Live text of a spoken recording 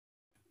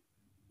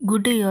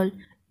Good day all.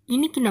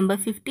 இன்னைக்கு நம்ம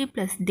 50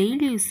 plus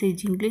daily usage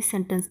English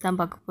sentence தான்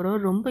பார்க்க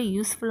போகிறோம். ரொம்ப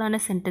யூஸ்ஃபுல்லான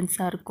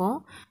சென்டென்ஸாக இருக்கும்.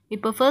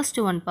 இப்போ ஃபர்ஸ்ட்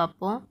ஒன்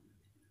பார்ப்போம்.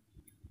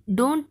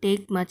 Don't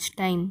take much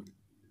time.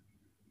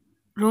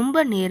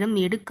 ரொம்ப நேரம்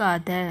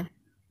எடுக்காத.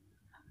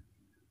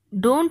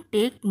 Don't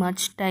take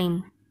much time.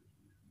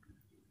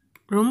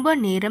 ரொம்ப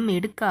நேரம்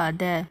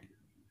எடுக்காத.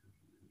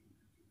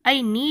 I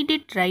need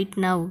it right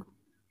now.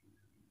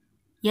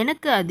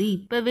 எனக்கு அது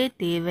இப்போவே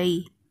தேவை.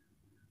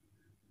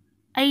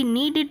 I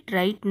need it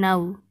right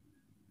now.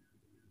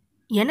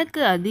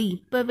 எனக்கு அது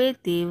இப்போவே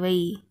தேவை.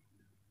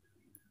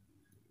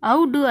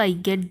 ஹவு டு ஐ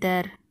கெட்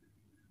தேர்.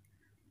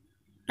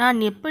 நான்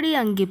எப்படி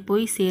அங்கே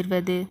போய்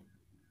சேர்வது.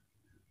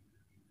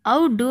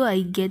 ஹவு டு ஐ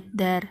கெட்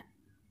தேர்.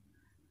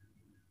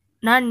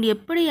 நான்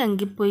எப்படி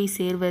அங்கே போய்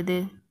சேர்வது.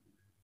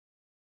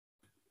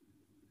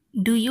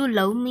 To you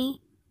love me.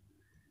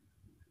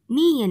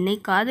 நீ என்னை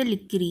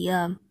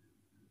காதலிக்கிறியா.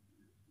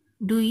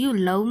 To you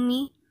love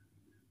me.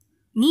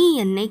 நீ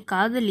என்னை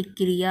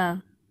காதலிக்கிறியா.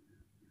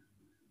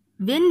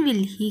 When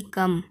will he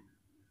come.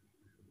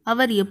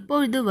 அவர்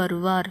எப்பொழுது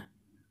வருவார்.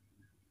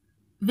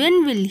 When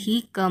will he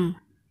come.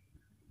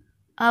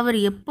 அவர்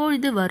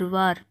எப்பொழுது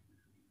வருவார்.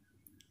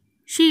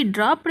 She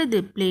dropped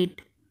the plate.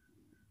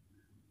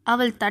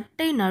 அவள்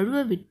தட்டை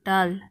நழுவ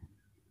விட்டாள்.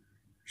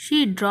 She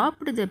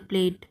dropped the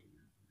plate.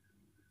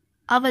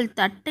 அவள்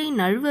தட்டை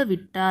நழுவ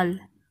விட்டாள்.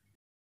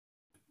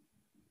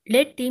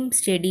 Let him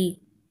study.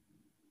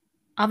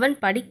 அவன்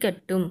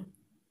படிக்கட்டும்.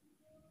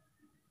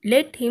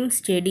 Let him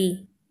study.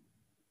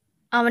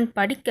 அவன்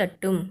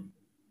படிக்கட்டும்.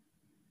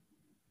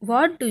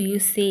 What to you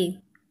say.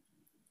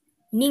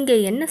 நீங்க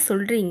என்ன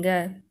சொல்றீங்க.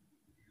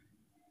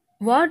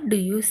 What to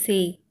you say.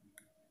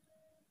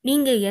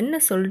 நீங்க என்ன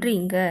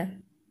சொல்றீங்க.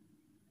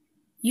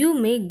 You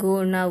may go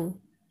now.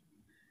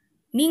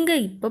 நீங்க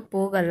இப்போ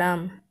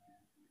போகலாம்.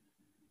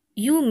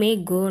 You may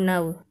go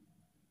now.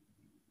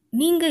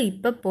 நீங்க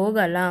இப்போ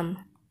போகலாம்.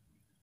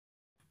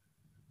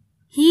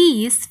 He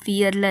is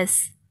fearless.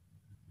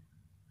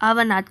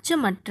 அவன்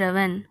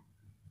அச்சமற்றவன்.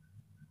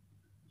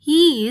 He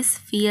is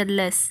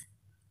fearless.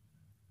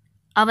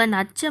 அவன்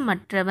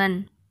அச்சமற்றவன்.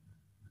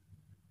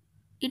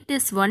 It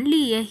is only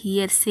a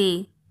ஹியர்சே.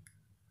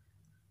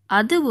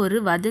 அது ஒரு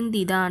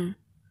வதந்திதான்.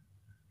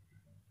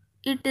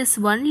 It is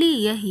only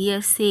a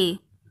ஹியர்சே.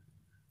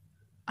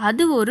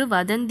 அது ஒரு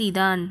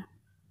வதந்திதான்.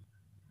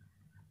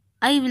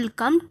 I will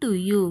come to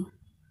you.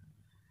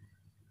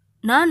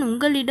 நான்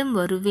உங்களிடம்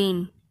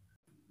வருவேன்.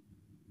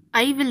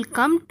 I will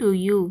come to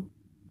you.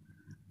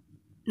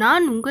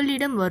 நான்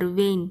உங்களிடம்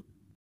வருவேன்.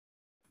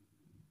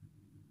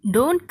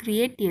 Don't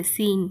create a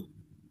scene.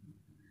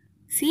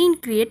 Scene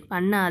create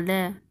பண்ணாத.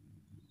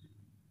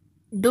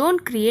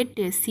 Don't create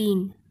a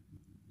scene.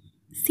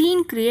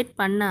 Scene create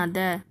பண்ணாத.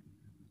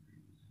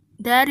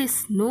 There is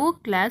no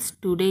class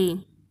today.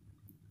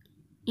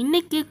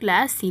 இன்னைக்கு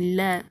கிளாஸ்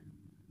இல்லை.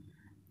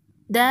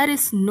 There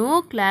is no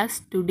class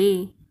today.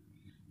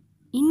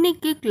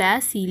 இன்னைக்கு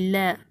கிளாஸ்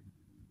இல்லை.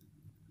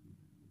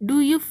 To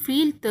you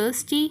feel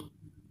thirsty.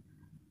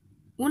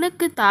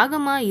 உனக்கு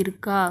தாகமா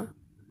இருக்கா.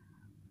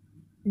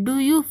 To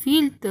you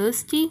feel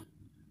thirsty.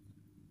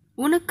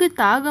 உனக்கு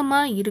தாகமா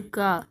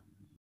இருக்கா.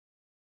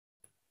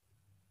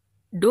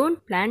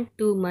 Don't plan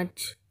too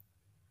much.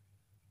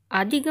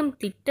 அதிகம்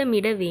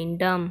திட்டமிட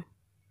வேண்டாம்.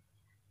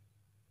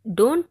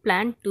 Don't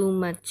plan too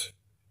much.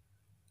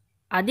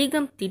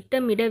 அதிகம்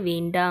திட்டமிட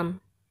வேண்டாம்.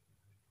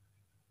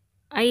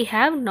 I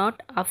have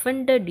not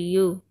offended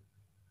you.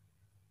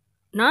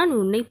 நான்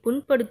உன்னை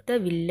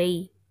புண்படுத்தவில்லை.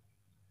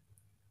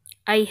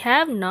 I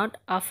have not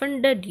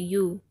offended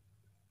you.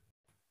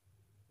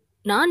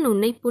 நான்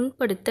உன்னை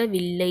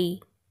புண்படுத்தவில்லை.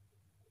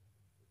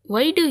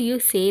 Why do you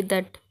say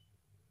that.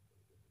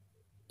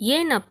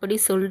 ஏன் அப்படி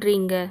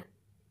சொல்றீங்க.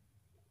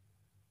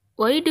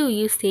 Why do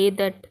you say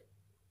that.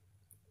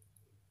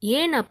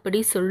 ஏன்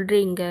அப்படி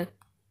சொல்றீங்க.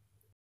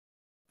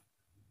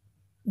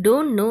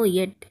 Don't know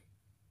yet.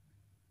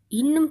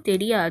 இன்னும்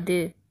தெரியாது.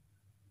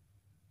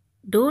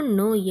 Don't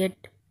know yet.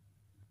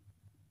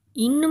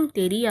 இன்னும்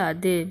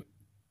தெரியாது.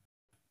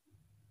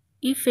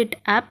 If it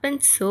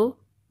happens so.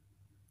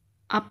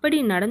 அப்படி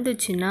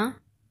நடந்துச்சுன்னா.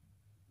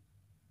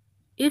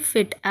 If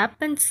it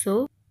happens so.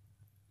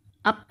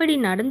 அப்படி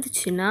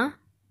நடந்துச்சுன்னா.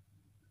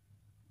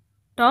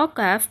 Talk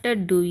after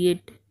do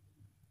it.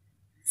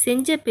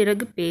 செஞ்ச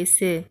பிறகு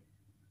பேசு.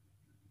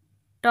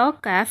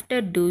 Talk after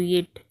do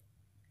it.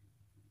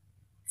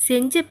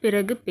 செஞ்ச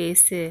பிறகு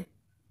பேசு.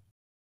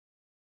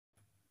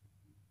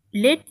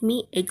 Let me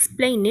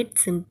explain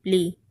it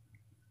simply.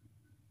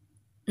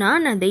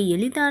 நான் அதை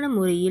எளிதான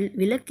முறையில்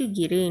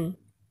விளக்குகிறேன்.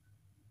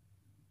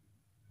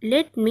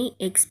 Let me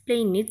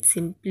explain it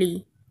simply.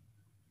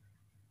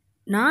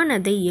 நான்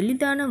அதை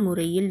எளிதான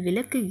முறையில்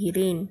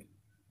விளக்குகிறேன்.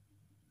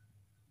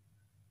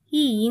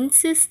 He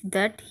insists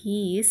that he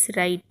is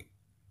right.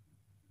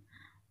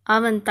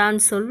 அவன் தான்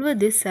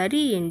சொல்வது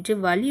சரி என்று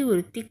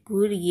வலியுறுத்தி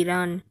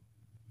கூறுகிறான்.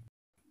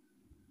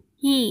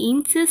 He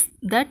insists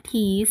that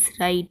he is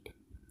right.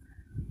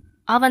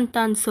 அவன்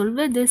தான்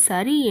சொல்வது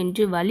சரி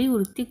என்று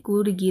வலியுறுத்தி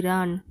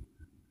கூறுகிறான்.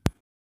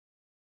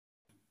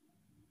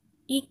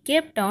 He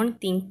kept on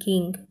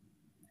thinking.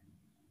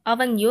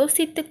 அவன்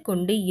யோசித்துக்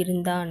கொண்டு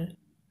இருந்தான்.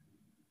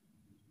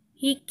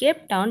 He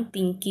kept on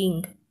thinking.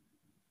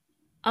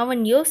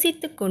 அவன்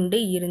யோசித்துக்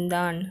கொண்டு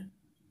இருந்தான்.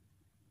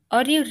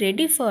 Are you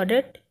ready for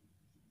it?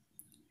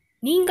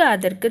 நீங்க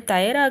அதற்கு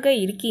தயாராக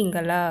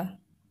இருக்கீங்களா?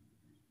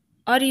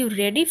 Are you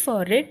ready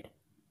for it?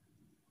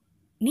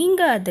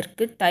 நீங்க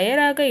அதற்கு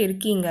தயாராக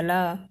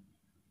இருக்கீங்களா?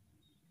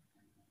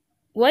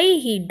 Why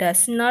he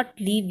does not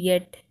leave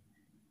yet?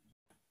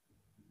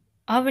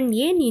 அவன்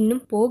ஏன்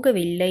இன்னும்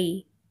போகவில்லை?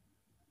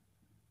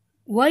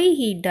 Why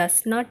he does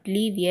not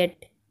leave yet?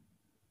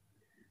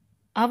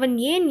 அவன்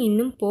ஏன்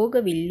இன்னும்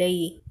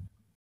போகவில்லை?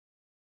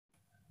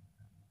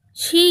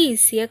 She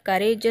is a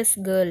courageous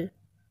girl.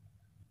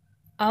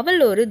 அவள்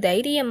ஒரு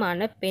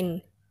தைரியமான பெண்.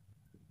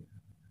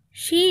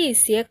 She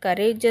is a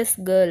courageous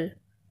girl.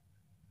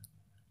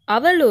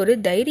 அவள் ஒரு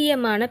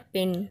தைரியமான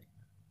பெண்.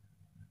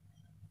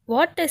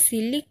 What a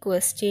silly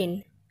question.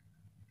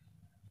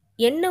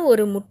 என்ன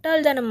ஒரு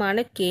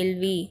முட்டாள்தனமான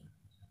கேள்வி.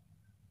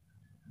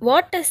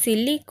 What a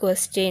silly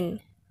question.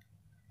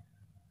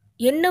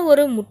 என்ன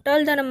ஒரு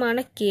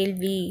முட்டாள்தனமான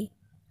கேள்வி.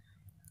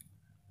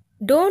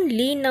 Don't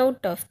lean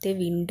out of the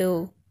window.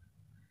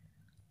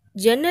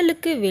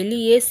 ஜன்னலுக்கு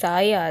வெளியே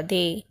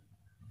சாயாதே.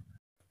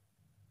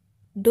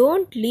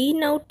 Don't lean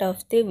out of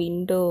the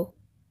window.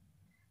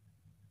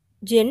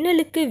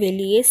 ஜன்னலுக்கு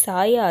வெளியே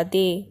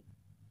சாயாதே.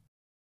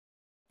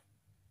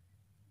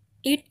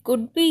 It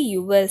could be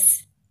yours.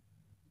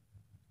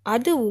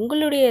 அது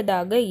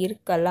உங்களுடையதாக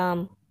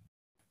இருக்கலாம்.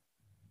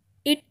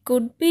 It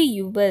could be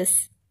yours.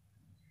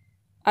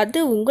 அது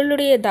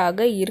உங்களுடையதாக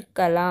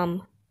இருக்கலாம்.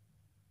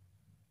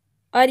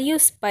 Are you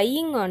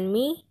spying on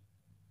me?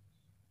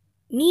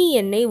 நீ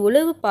என்னை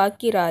உளவு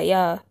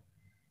பார்க்கிறாயா?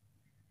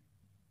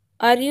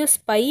 Are you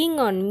spying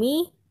on me?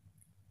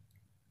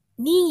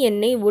 நீ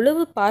என்னை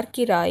உளவு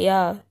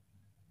பார்க்கிறாயா?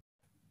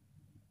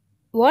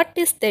 What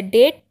is the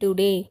date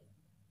today?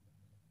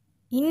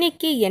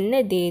 இன்னைக்கு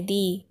என்ன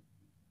தேதி?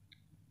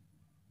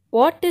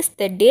 What is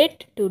the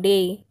date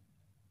today?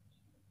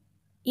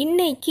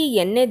 இன்னைக்கு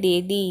என்ன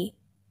தேதி?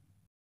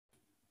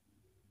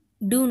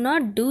 Do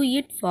not do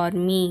it for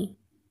me.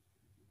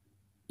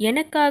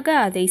 எனக்காக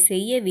அதை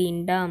செய்ய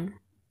வேண்டாம்.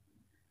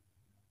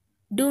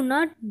 Do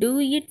not do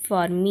it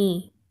for me.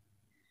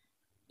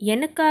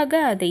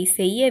 எனக்காக அதை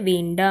செய்ய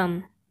வேண்டாம்.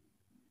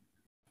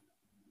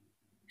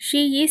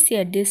 She is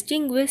a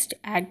distinguished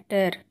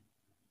actor.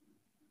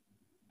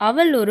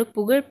 அவள் ஒரு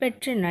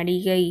புகழ்பெற்ற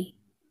நடிகை.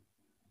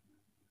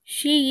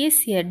 She is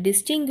a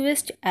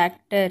distinguished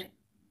actor.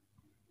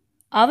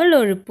 அவள்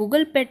ஒரு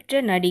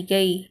புகழ்பெற்ற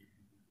நடிகை.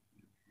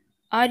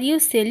 Are you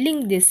selling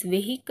this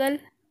vehicle?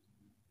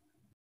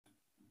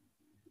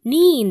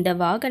 நீ இந்த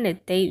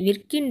வாகனத்தை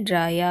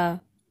விற்கின்றாயா?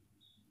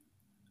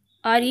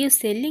 Are you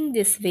selling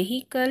this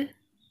vehicle?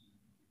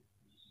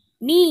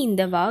 நீ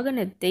இந்த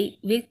வாகனத்தை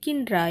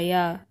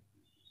விற்கின்றாயா?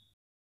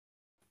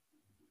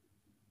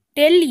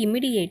 Tell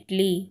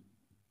immediately.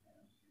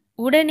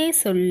 உடனே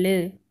சொல்லு.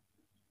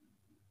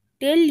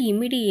 Tell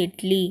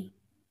immediately.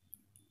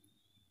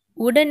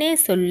 உடனே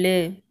சொல்லு.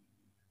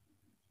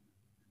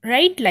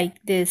 Write like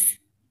this.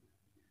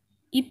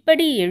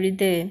 இப்படி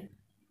எழுது.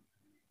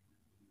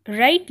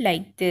 Write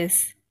like this.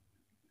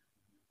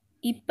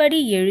 இப்படி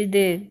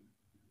எழுது.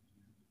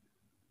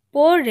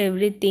 Pour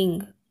everything.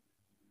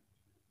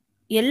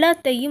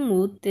 எல்லாத்தையும்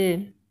ஊத்து.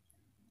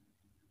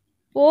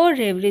 Pour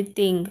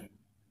everything.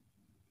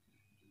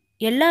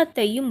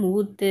 எல்லாத்தையும்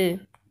ஊத்து.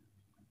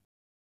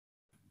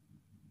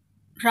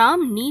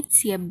 Ram needs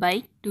a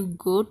bike to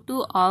go to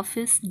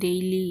office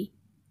daily.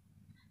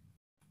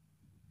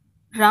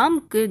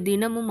 ராம்க்கு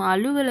தினமும்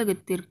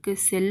அலுவலகத்திற்கு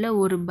செல்ல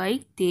ஒரு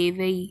பைக்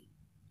தேவை.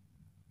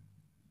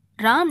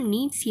 Ram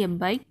needs a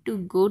bike to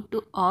go to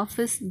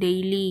office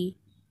daily.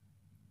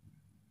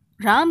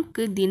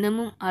 ராம்க்கு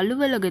தினமும்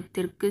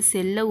அலுவலகத்திற்கு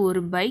செல்ல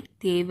ஒரு பைக்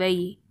தேவை.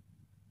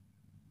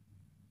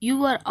 You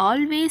are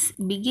always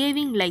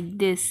behaving like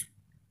this.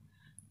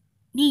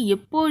 நீ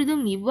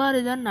எப்பொழுதும்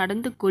இவ்வாறுதான்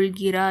நடந்து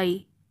கொள்கிறாய்.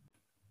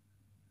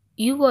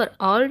 You are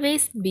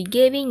always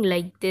behaving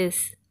like this.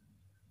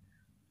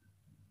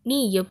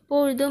 நீ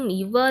எப்பொழுதும்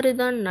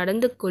இவ்வாறுதான்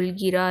நடந்து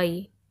கொள்கிறாய்.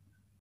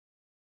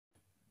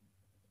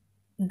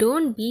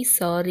 Don't be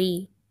sorry.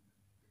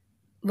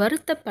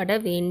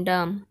 வருத்தப்பட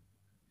வேண்டாம்.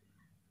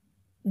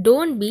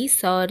 Don't be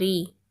sorry.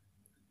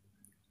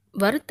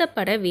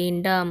 வருத்தப்பட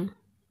வேண்டாம்.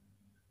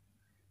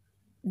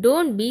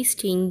 Don't be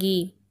stingy.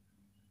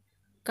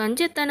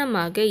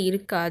 கஞ்சத்தனமாக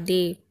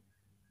இருக்காதே.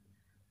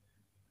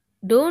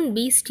 Don't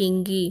be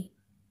stingy.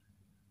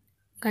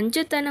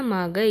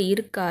 கஞ்சத்தனமாக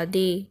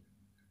இருக்காதே.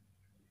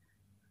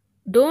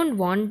 Don't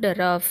wander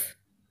off.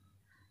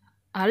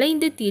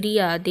 அலைந்து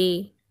திரியாதே.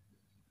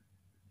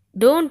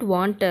 Don't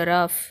wander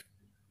off.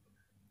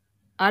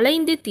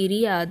 அலைந்து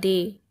திரியாதே.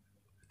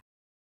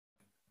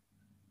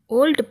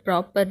 Hold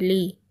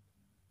properly.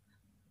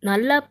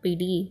 நல்லா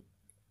பிடி.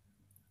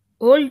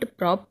 Hold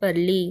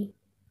properly.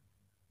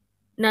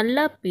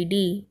 நல்லா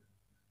பிடி.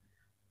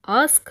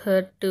 Ask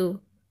her to.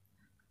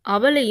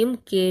 அவளையும்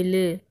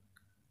கேளு.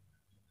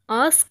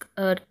 Ask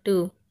her to.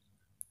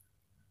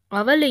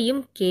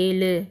 அவளையும்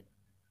கேளு.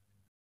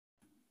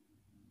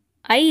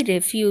 I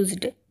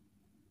refused.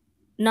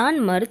 நான்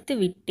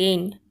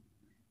மறுத்துவிட்டேன்.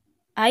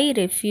 I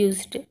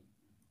refused.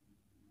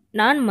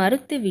 நான்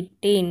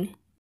மறுத்துவிட்டேன்.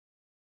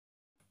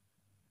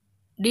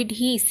 Did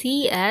he see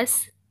us?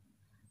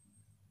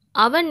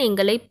 அவன்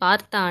எங்களை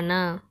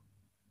பார்த்தானா?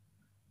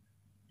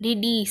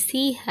 Did he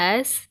see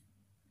us?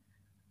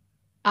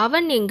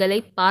 அவன் எங்களை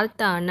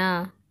பார்த்தானா?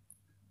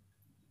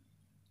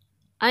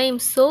 I am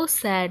so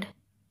sad.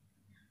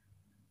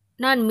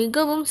 நான்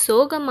மிகவும்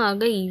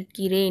சோகமாக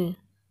இருக்கிறேன்.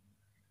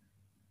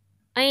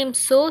 I am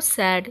so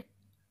sad.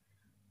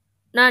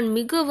 நான்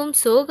மிகவும்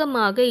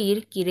சோகமாக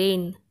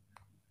இருக்கிறேன்.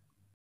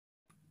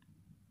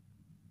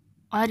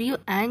 Are you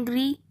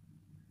angry?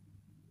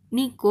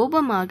 நீ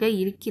கோபமாக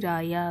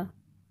இருக்கிறாயா?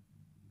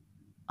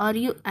 Are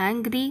you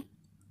angry?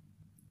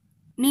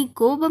 நீ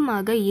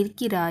கோபமாக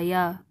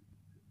இருக்கிறாயா?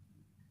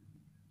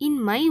 In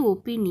my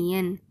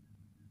opinion.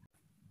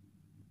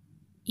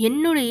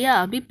 என்னுடைய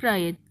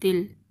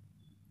அபிப்பிராயத்தில்.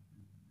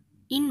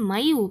 In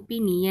my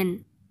opinion.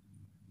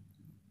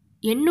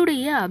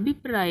 என்னுடைய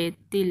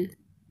அபிப்பிராயத்தில்.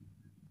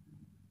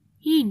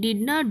 He did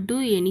not do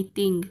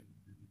anything.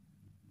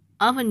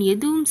 அவன்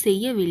எதுவும்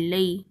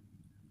செய்யவில்லை.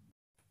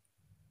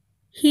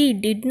 He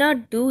did not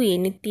do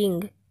anything.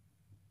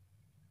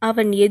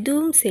 அவன்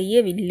எதுவும்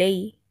செய்யவில்லை.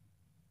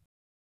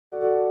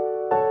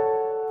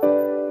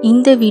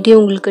 இந்த வீடியோ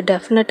உங்களுக்கு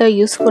டெஃபினட்டாக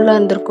யூஸ்ஃபுல்லாக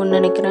இருந்திருக்கும்னு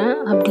நினைக்கிறேன்.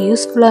 அப்படி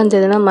யூஸ்ஃபுல்லாக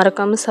இருந்ததுன்னா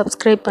மறக்காமல்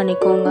சப்ஸ்கிரைப்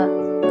பண்ணிக்கோங்க.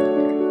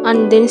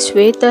 அண்ட் தென்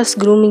ஸ்வேதாஸ்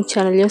க்ரூமிங்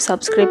சேனலையும்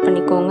சப்ஸ்கிரைப்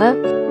பண்ணிக்கோங்க.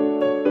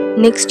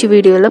 நெக்ஸ்ட்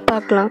வீடியோவில்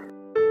பார்க்கலாம்.